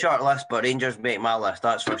 Very short list, but Rangers make my list.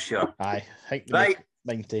 That's for sure. Aye. Right.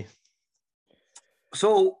 90.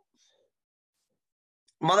 So,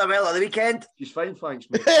 Motherwell at the weekend. She's fine, thanks,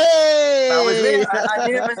 mate. Hey! I was waiting. I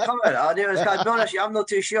knew it was coming. I knew it was coming. To be honest, I'm not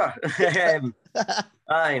too sure.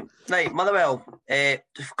 Aye. Right, Motherwell.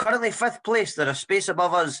 Currently 5th place. They're a space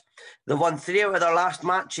above us. They won 3 out of their last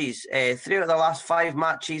matches. 3 out of their last 5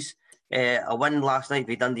 matches. A win last night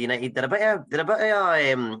with Dundee United. They're a bit of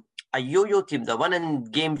a yo-yo team. They're winning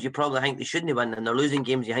games you probably think they shouldn't win, and they're losing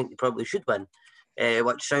games you think they probably should win,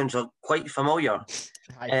 which sounds quite familiar.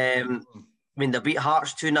 I mean, they beat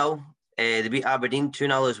Hearts 2-0. They beat Aberdeen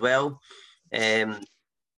 2-0 as well.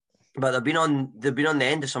 But they've been on the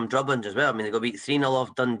end of some drubbings as well. I mean, they got beat 3-0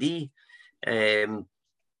 off Dundee, 6-1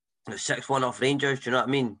 off Rangers. Do you know what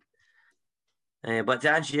I mean? But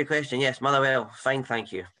to answer your question, yes, Motherwell, fine,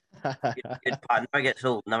 thank you. Good Pat, never gets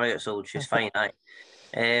old. She's fine, aye.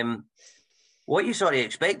 What are you sort of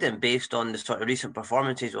expecting based on the sort of recent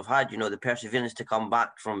performances we've had? You know, the perseverance to come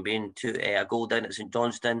back from being a goal down at St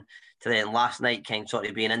Johnstone to then last night kind of sort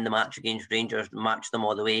of being in the match against Rangers, match them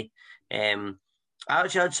all the way. I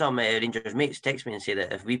actually had some Rangers mates text me and say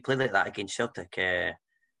that if we play like that against Celtic,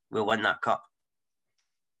 we'll win that cup.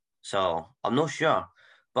 So I'm not sure.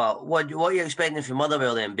 But what are you expecting from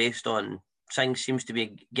Motherwell then, based on things seems to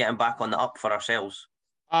be getting back on the up for ourselves?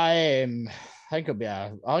 I think it'll be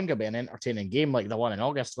an entertaining game like the one in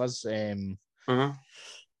August was.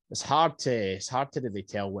 It's hard to really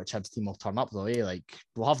tell which Hibs team will turn up though. Like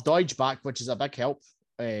we'll have Doige back, which is a big help.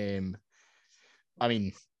 I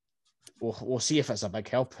mean, we'll see if it's a big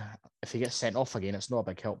help. If he gets sent off again, it's not a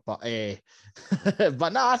big help. But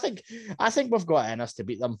but no, I think we've got it in us to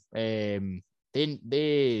beat them.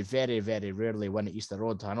 They very, very rarely win at Easter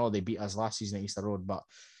Road. I know they beat us last season at Easter Road, but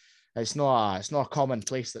it's not a common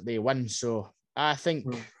place that they win. So I think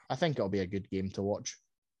it'll be a good game to watch.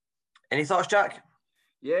 Any thoughts, Jack?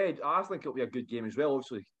 Yeah, I think it'll be a good game as well.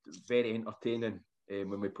 Obviously, very entertaining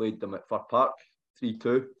when we played them at Fir Park,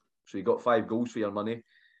 3-2. So you got 5 goals for your money.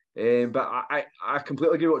 But I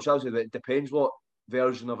completely agree with what Charles said. It depends what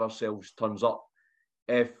version of ourselves turns up.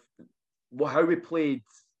 How we played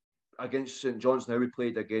against St Johnstone, how we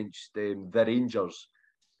played against the Rangers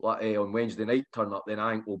on Wednesday night turn up, then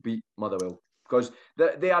I think we'll beat Motherwell. Because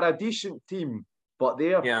they are a decent team, but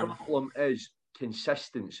their problem is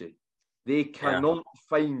consistency. They cannot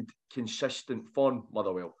find consistent form,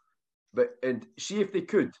 Motherwell. And see if they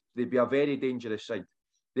could, they'd be a very dangerous side.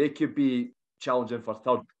 They could be challenging for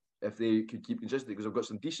 3rd if they could keep consistent, because they've got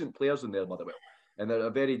some decent players in there, Motherwell. And they're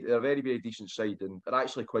a very, very decent side, and they're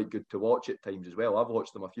actually quite good to watch at times as well. I've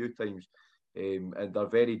watched them a few times, and they're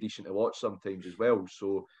very decent to watch sometimes as well.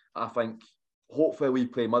 So I think hopefully we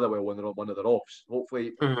play Motherwell when they're on one of their offs.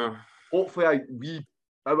 Hopefully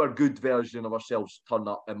our good version of ourselves turn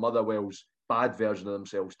up, and Motherwell's bad version of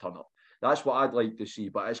themselves turn up. That's what I'd like to see,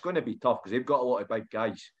 but it's going to be tough because they've got a lot of big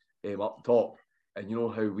guys up top, and you know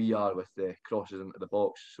how we are with the crosses into the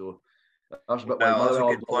box. So that's a bit like Motherwell.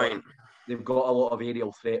 That's a good point. They've got a lot of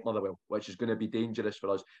aerial threat, Motherwell, which is going to be dangerous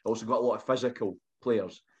for us. They've also got a lot of physical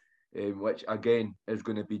players, which again is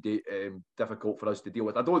going to be difficult for us to deal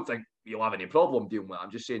with. I don't think you'll have any problem dealing with it.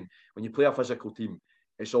 I'm just saying, when you play a physical team,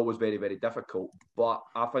 it's always very, very difficult. But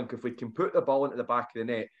I think if we can put the ball into the back of the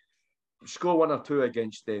net, score 1 or 2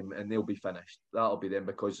 against them, and they'll be finished. That'll be them,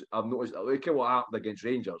 because I've noticed, look at what happened against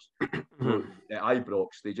Rangers at Ibrox.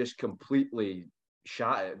 They just completely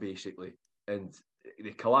shat it, basically, and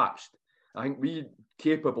they collapsed. I think we're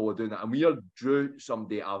capable of doing that, and we are due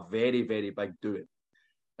someday a very, very big doing.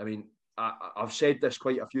 I mean, I've said this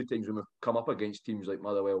quite a few times when we've come up against teams like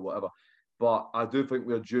Motherwell, whatever, but I do think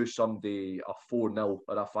we're due someday a 4-0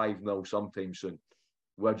 or a 5-0 sometime soon.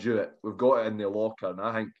 We're due it. We've got it in the locker, and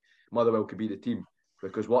I think Motherwell could be the team,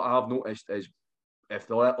 because what I have noticed is if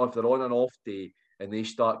they're on an off day and they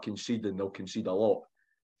start conceding, they'll concede a lot.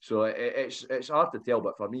 So it's hard to tell,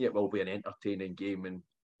 but for me it will be an entertaining game, and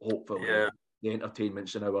hopefully the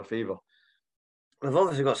entertainment's in our favour. We've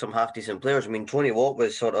obviously got some half decent players. I mean, Tony Watt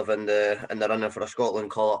was sort of in the running for a Scotland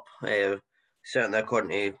call-up, certainly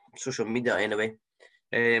according to social media anyway.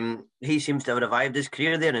 He seems to have revived his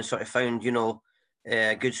career there and sort of found,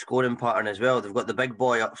 a good scoring pattern as well. They've got the big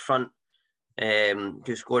boy up front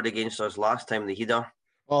who scored against us last time, the header.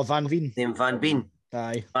 Oh, Van Veen. Named Van Veen.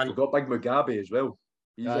 Aye. We've got Big Mugabe as well.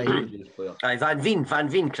 He's a dangerous player. Aye, Van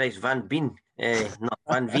Veen, Christ, Van Veen. Not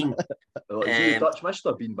Van Veen. Is he a Dutch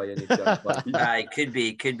Mr. Bean by any chance? Aye, could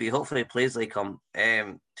be. Hopefully he plays like him.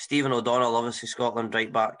 Stephen O'Donnell, obviously Scotland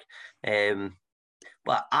right back.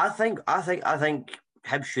 But I think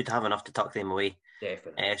Hibs should have enough to tuck them away.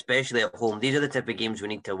 Definitely. Especially at home. These are the type of games we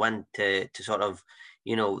need to win to sort of,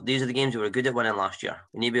 these are the games we were good at winning last year.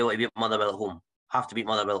 We need to be able to beat Motherwell at home. have to beat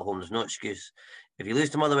Motherwell at home. There's no excuse. If you lose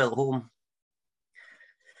to Motherwell at home,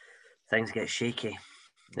 things get shaky.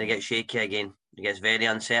 They get shaky again. It gets very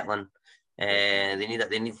unsettling.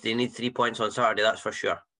 They need 3 points on Saturday, that's for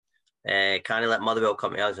sure. Can't let Motherwell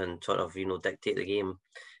come to us and sort of dictate the game.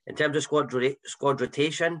 In terms of squad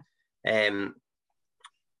rotation, that's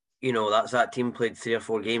that team played 3 or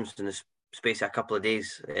 4 games in the space of a couple of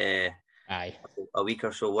days. Aye, a week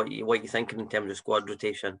or so. What you thinking in terms of squad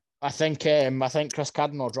rotation? I think Chris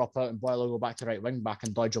Cadden will drop out and Boyle will go back to right wing back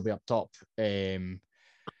and Dodge will be up top.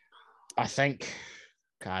 I think,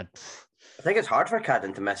 God, I think it's hard for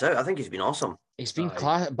Cadden to miss out. I think he's been awesome. He's been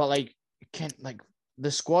class, but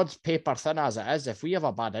the squad's paper thin as it is. If we have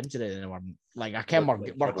a bad injury, then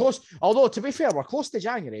we're close. Although to be fair, we're close to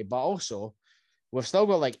January, but also we've still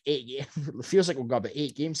got 8 games. It feels like we've got about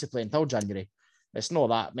 8 games to play until January. It's not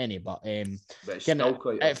that many, but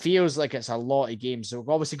it feels like it's a lot of games. So we've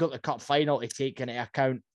obviously got the cup final to take into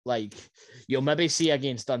account. You'll maybe see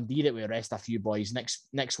against Dundee that we rest a few boys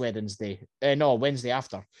next Wednesday. Wednesday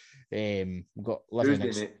after. We've got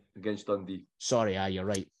Tuesday against Dundee. Sorry, you're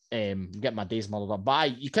right. Get my days muddled up.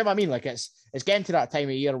 But you know what I mean? It's getting to that time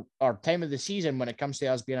of year or time of the season when it comes to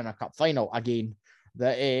us being in a cup final again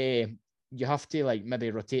that you have to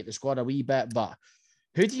maybe rotate the squad a wee bit. But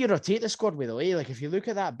who do you rotate the squad with though? If you look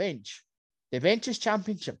at that bench, the bench is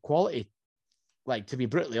championship quality. To be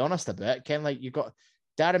brutally honest about it, you've got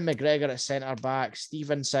Darren McGregor at centre back,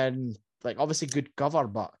 Stevenson, obviously good cover,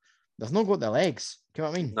 but they've not got the legs. Do you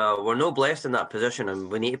know what I mean? No, we're not blessed in that position,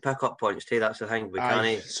 and we need to pick up points too. That's the thing.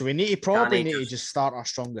 So we need to just start our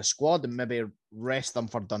strongest squad and maybe rest them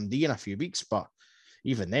for Dundee in a few weeks. But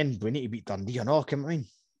even then, we need to beat Dundee and all. Do you know what I mean?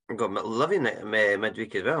 We've got Livy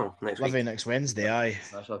midweek as well next week. Livy next Wednesday, aye.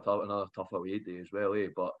 That's another tough away day as well,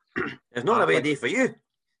 But it's not an away day for you.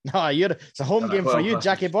 No, it's a home game for you,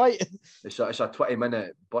 Jackie boy. It's a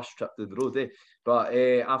 20-minute bus trip to the road, But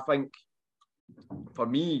I think for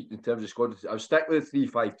me, in terms of squad, I'll stick with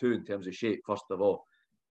 3-5-2 in terms of shape. First of all,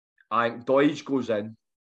 I think Doige goes in.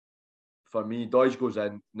 For me, Doige goes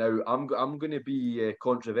in. Now I'm going to be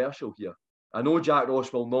controversial here. I know Jack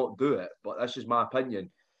Ross will not do it, but this is my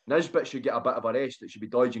opinion. Nisbet should get a bit of a rest. It should be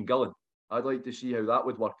Doige and Gillen. I'd like to see how that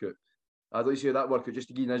would work out. Just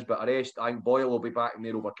to give Nisbet a rest. I think Boyle will be back in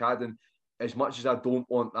there over Cadden. As much as I don't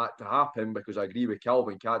want that to happen, because I agree with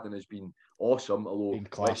Calvin, Cadden has been awesome. Although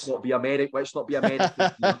let's not be American. He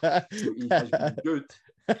has been good.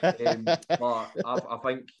 But I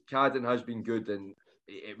think Cadden has been good, and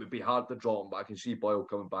it would be hard to draw him. But I can see Boyle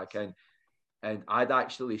coming back in, and I'd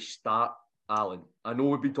actually start Allen. I know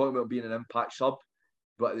we've been talking about being an impact sub,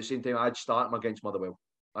 but at the same time, I'd start him against Motherwell.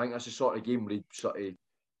 I think that's the sort of game where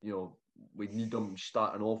we need them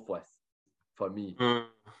starting off with, for me.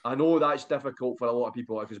 I know that's difficult for a lot of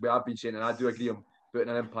people because we have been saying, and I do agree on putting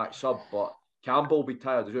an impact sub, but Campbell will be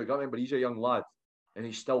tired as well. Remember, he's a young lad and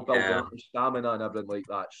he's still building up his stamina and everything like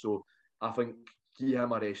that. So I think give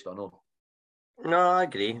him a rest or no. No, I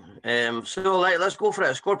agree. So let's go for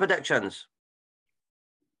it. Score predictions.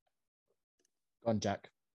 Go on, Jack.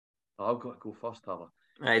 I've got to go first, have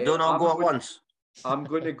I? Don't all go at once. I'm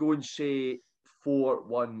going to go and say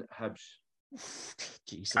 4-1 Hibs.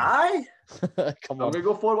 Jesus. Aye? Come on. I'm going to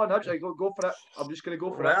go 4-1 Hibs. I go for it. I'm just going to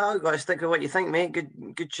go for it. Well, you've got to stick with what you think, mate.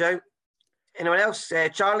 Good shout. Anyone else?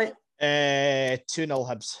 Charlie? 2-0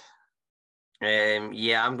 Hibs.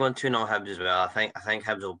 Yeah, I'm going 2-0 Hibs as well. I think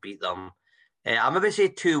Hibs will beat them. I'm going to say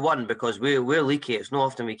 2-1 because we're leaky. It's not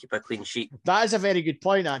often we keep a clean sheet. That is a very good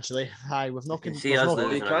point, actually. Aye, we've not. You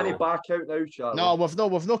can't back out now, Charlie. No,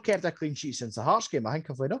 we've not kept a clean sheet since the Hearts game. I think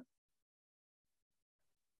have we not?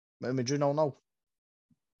 When we drew 0-0.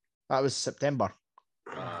 That was September.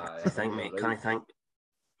 I think, mate. Can I think?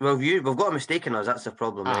 Well, we've got a mistake in us. That's the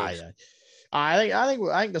problem. Aye. I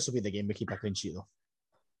think this will be the game we keep a clean sheet though.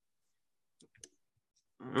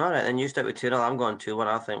 All right, then you stick with 2-0. I'm going 2-1.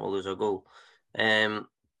 I think we'll lose a goal.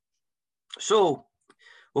 So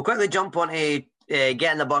we'll quickly jump on to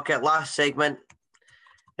get in the bucket. Last segment.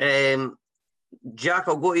 Jack,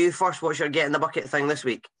 I'll go to you first. What's your get in the bucket thing this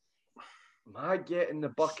week? My get in the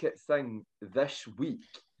bucket thing this week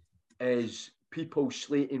is people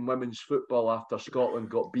slating women's football after Scotland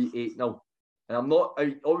got beat 8-0. And I'm not,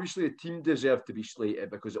 obviously the team deserved to be slated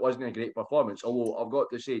because it wasn't a great performance, although I've got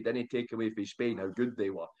to say, didn't take away from Spain how good they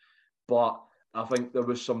were. But I think there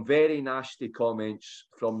was some very nasty comments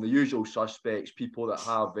from the usual suspects, people that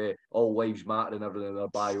have all lives matter and everything in their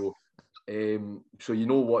bio. So you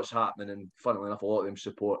know what's happening, and funnily enough, a lot of them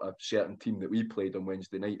support a certain team that we played on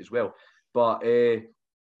Wednesday night as well. But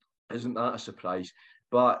isn't that a surprise?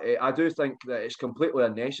 But I do think that it's completely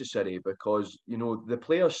unnecessary because, you know, the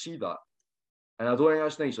players see that. And I don't think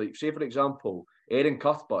that's nice. Like, say, for example, Erin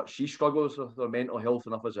Cuthbert, she struggles with her mental health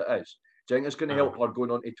enough as it is. Do you think it's going to help her going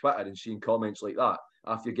onto Twitter and seeing comments like that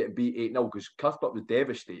after you're getting beat 8-0? Because Cuthbert was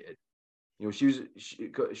devastated. You know,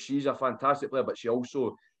 she's a fantastic player, but she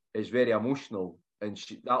also is very emotional, and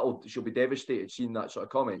she'll be devastated seeing that sort of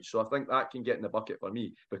comment. So I think that can get in the bucket for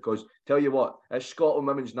me, because tell you what, as Scotland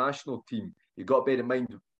women's national team, you've got to bear in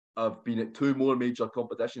mind I've been at 2 more major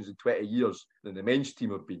competitions in 20 years than the men's team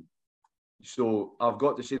have been. So I've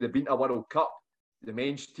got to say they've been to a World Cup. The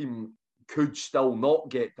men's team could still not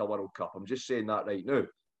get to a World Cup. I'm just saying that right now.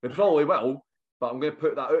 They probably will, but I'm going to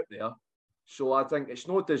put that out there. So I think it's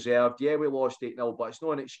not deserved. Yeah, we lost 8-0, but it's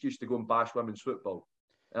not an excuse to go and bash women's football.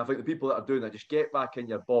 And I think the people that are doing that, just get back in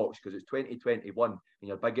your box, because it's 2021 and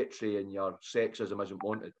your bigotry and your sexism isn't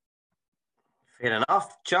wanted. Fair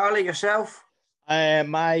enough. Charlie, yourself?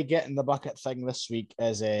 My get in the bucket thing this week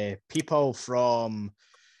is people from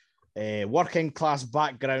working class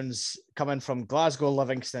backgrounds coming from Glasgow,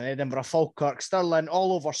 Livingston, Edinburgh, Falkirk, Stirling,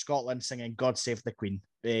 all over Scotland singing God Save the Queen.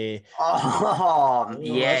 Yes.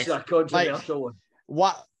 That's a controversial one.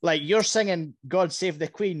 What, like, you're singing God Save the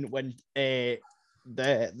Queen when the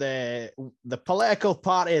political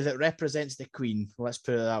party that represents the Queen, let's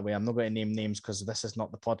put it that way, I'm not going to name names because this is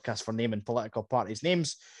not the podcast for naming political parties'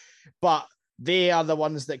 names, but they are the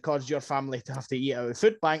ones that caused your family to have to eat out of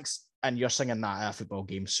food banks, and you're singing that at a football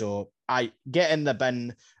game. So I get in the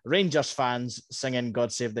bin, Rangers fans singing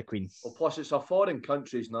God Save the Queen. Well, plus it's a foreign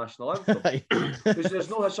country's national anthem. Because there's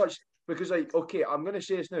no such, because, like, okay, I'm going to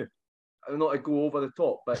say this now, not to go over the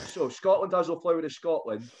top, but so Scotland has O Flower of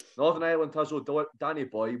Scotland, Northern Ireland has O Danny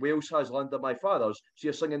Boy, Wales has Land of My Fathers, so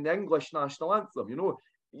you're singing the English national anthem. You know,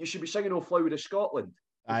 you should be singing O Flower of Scotland.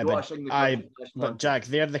 But Jack,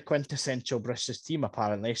 they're the quintessential British team,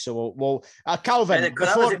 apparently. So, well, Calvin.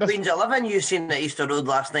 That was the Queen's 11 you seen at Easter Road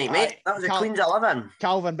last night, mate. That was the Queen's 11.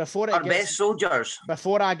 Calvin, before it our best soldiers.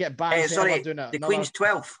 Before I get banned, the Queen's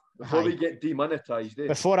 12. Before we get demonetized,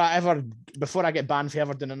 before I get banned for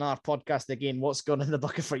ever doing another podcast again, what's going in the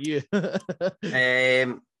bucket for you?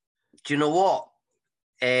 Do you know what?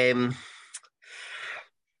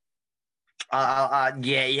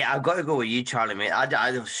 I've got to go with you, Charlie, mate. I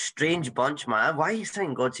a strange bunch, man. Why are you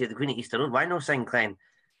singing God Save the Queen at Easter Road? Why no sing Glenn?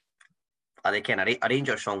 They ken a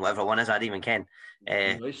Rangers song, whatever one is, I don't even ken.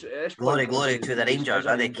 Glory to the Rangers,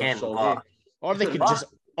 they ken.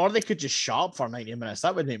 Or they could just shut up for 90 minutes.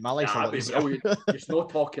 That would make my life a lot easier. It's not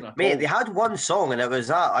talking at mate, all. they had one song and it was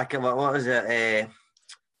that. What was it?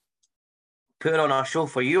 Put it on our show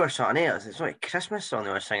for you or something. It's like a Christmas song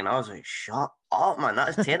they were singing. I was like, shut up, man.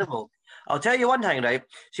 That is terrible. I'll tell you one thing, right?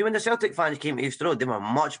 See, when the Celtic fans came to Easter Road, they were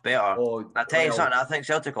much better. I'll tell you something. I think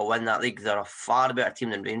Celtic will win that league. They're a far better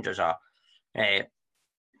team than Rangers are.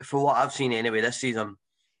 For what I've seen anyway this season.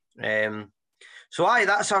 So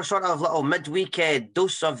that's our sort of little midweek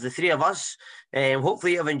dose of the three of us.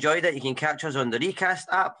 Hopefully you've enjoyed it. You can catch us on the Recast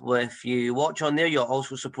app. If you watch on there, you'll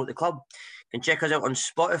also support the club. You can check us out on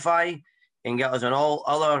Spotify. You can get us on all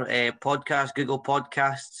other podcasts, Google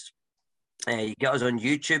Podcasts. You get us on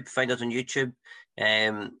YouTube. Find us on YouTube.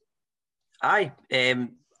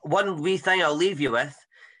 One wee thing I'll leave you with.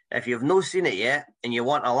 If you've not seen it yet and you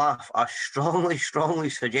want a laugh, I strongly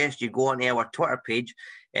suggest you go on our Twitter page.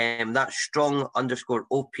 That's strong_OP_Hibs.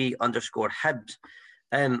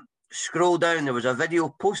 Scroll down. There was a video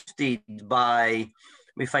posted by,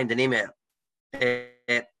 let me find the name of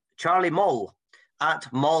it, Charlie Mull,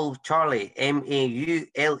 at Mull Charlie,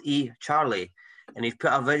 Maule Charlie. And he's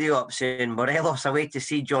put a video up saying Morelos away to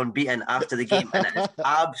see John Beaton after the game. And it's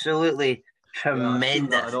absolutely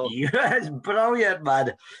tremendous. It's brilliant, man.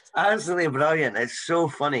 It's absolutely brilliant. It's so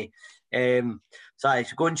funny. So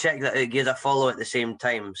go and check that out. Give us a follow at the same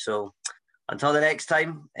time. So until the next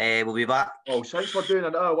time, we'll be back. Oh, since we're doing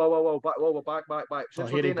we're back.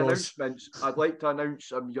 Since we're doing announcements, I'd like to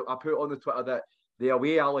announce. I put on the Twitter that the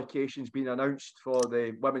away allocation's been announced for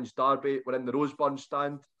the women's derby. We're in the Roseburn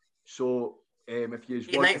stand. So if you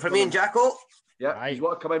want night for me and Jacko. Yeah, right. You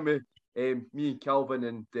want to come in with me, Calvin,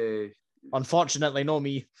 and unfortunately, no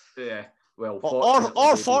me. Yeah. Well,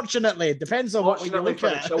 or fortunately, depends on what you look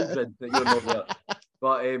at. The children that you're not there.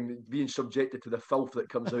 But being subjected to the filth that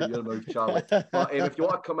comes out your mouth, Charlie. But if you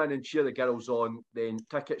want to come in and cheer the girls on, then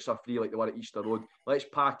tickets are free like the one at Easter Road. Let's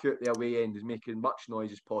pack out the away end and make as much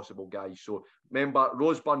noise as possible, guys. So remember,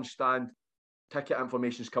 Roseburn stand, ticket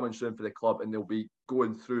information is coming soon for the club, and they'll be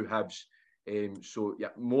going through Hibs. So yeah,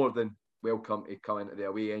 more than welcome to come into the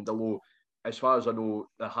away end. Although, as far as I know,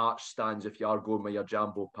 the Hearts stands if you are going with your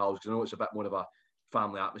Jambo pals, because I know it's a bit more of a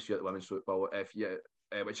family atmosphere at the women's football. If you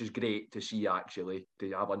which is great to see, actually,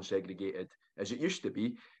 to have unsegregated as it used to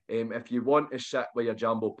be. If you want to sit with your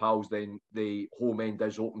Jambo pals, then the home end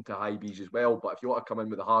is open to high Bs as well. But if you want to come in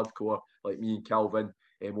with a hardcore, like me and Calvin,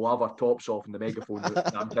 we'll have our tops off and the megaphone.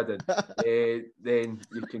 I'm kidding. Then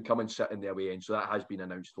you can come and sit in the away end. So that has been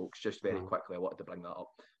announced, folks. Just very quickly, I wanted to bring that up.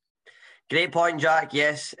 Great point, Jack.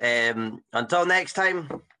 Yes. Until next time,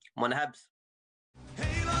 I'm on Hibs.